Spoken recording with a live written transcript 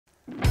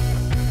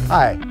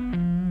Hi,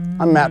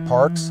 I'm Matt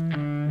Parks.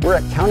 We're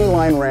at County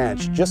Line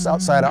Ranch just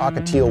outside of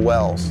Ocotillo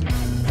Wells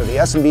for the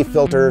S&B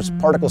Filters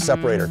Particle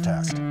Separator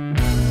test.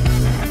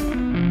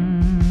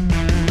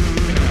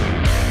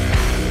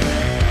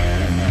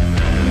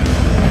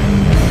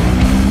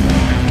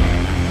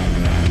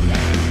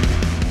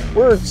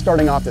 We're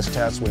starting off this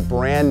test with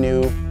brand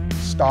new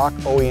stock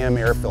OEM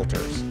air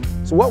filters.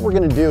 So what we're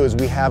going to do is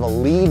we have a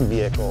lead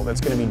vehicle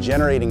that's going to be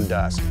generating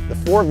dust. The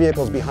 4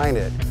 vehicles behind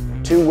it,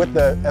 2 with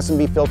the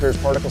S&B Filters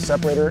Particle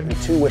Separator and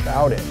 2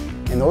 without it.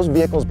 And those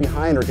vehicles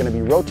behind are going to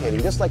be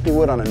rotating just like they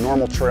would on a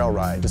normal trail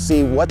ride to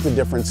see what the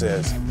difference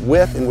is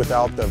with and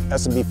without the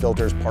S&B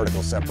Filters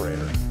Particle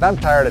Separator. I'm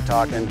tired of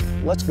talking.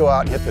 Let's go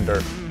out and hit the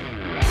dirt.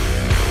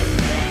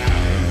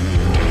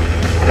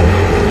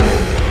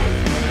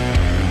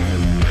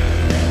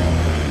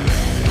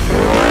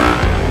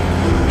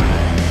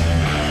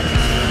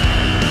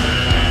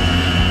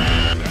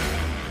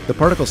 The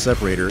particle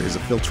separator is a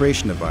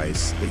filtration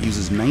device that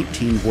uses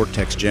 19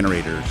 vortex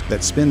generators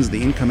that spins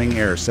the incoming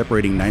air,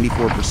 separating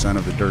 94%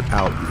 of the dirt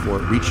out before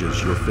it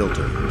reaches your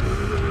filter.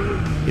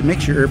 It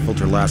makes your air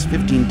filter last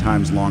 15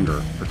 times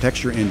longer,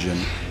 protects your engine,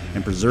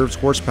 and preserves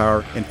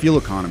horsepower and fuel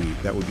economy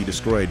that would be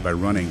destroyed by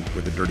running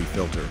with a dirty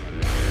filter.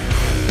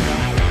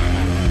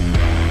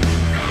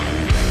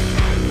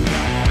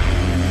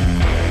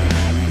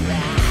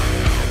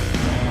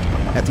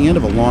 At the end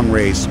of a long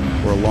race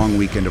or a long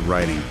weekend of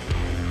riding,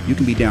 you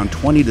can be down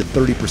 20 to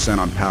 30%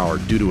 on power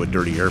due to a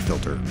dirty air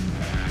filter.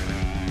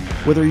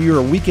 Whether you're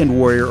a weekend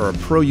warrior or a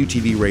pro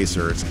UTV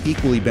racer, it's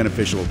equally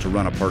beneficial to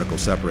run a particle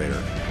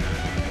separator.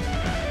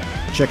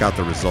 Check out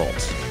the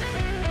results.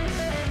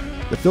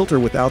 The filter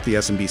without the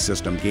S&B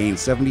system gained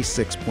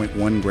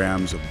 76.1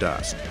 grams of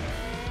dust.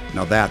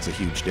 Now that's a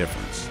huge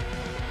difference.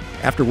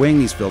 After weighing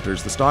these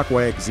filters, the stock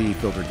YXZ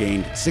filter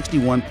gained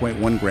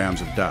 61.1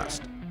 grams of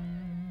dust.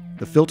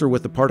 The filter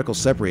with the particle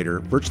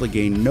separator virtually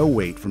gained no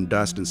weight from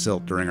dust and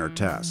silt during our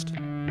test.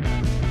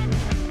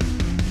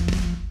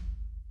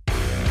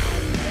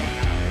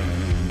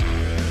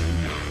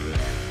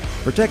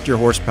 Protect your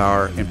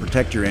horsepower and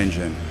protect your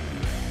engine.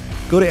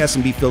 Go to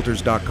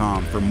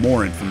smbfilters.com for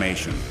more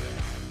information.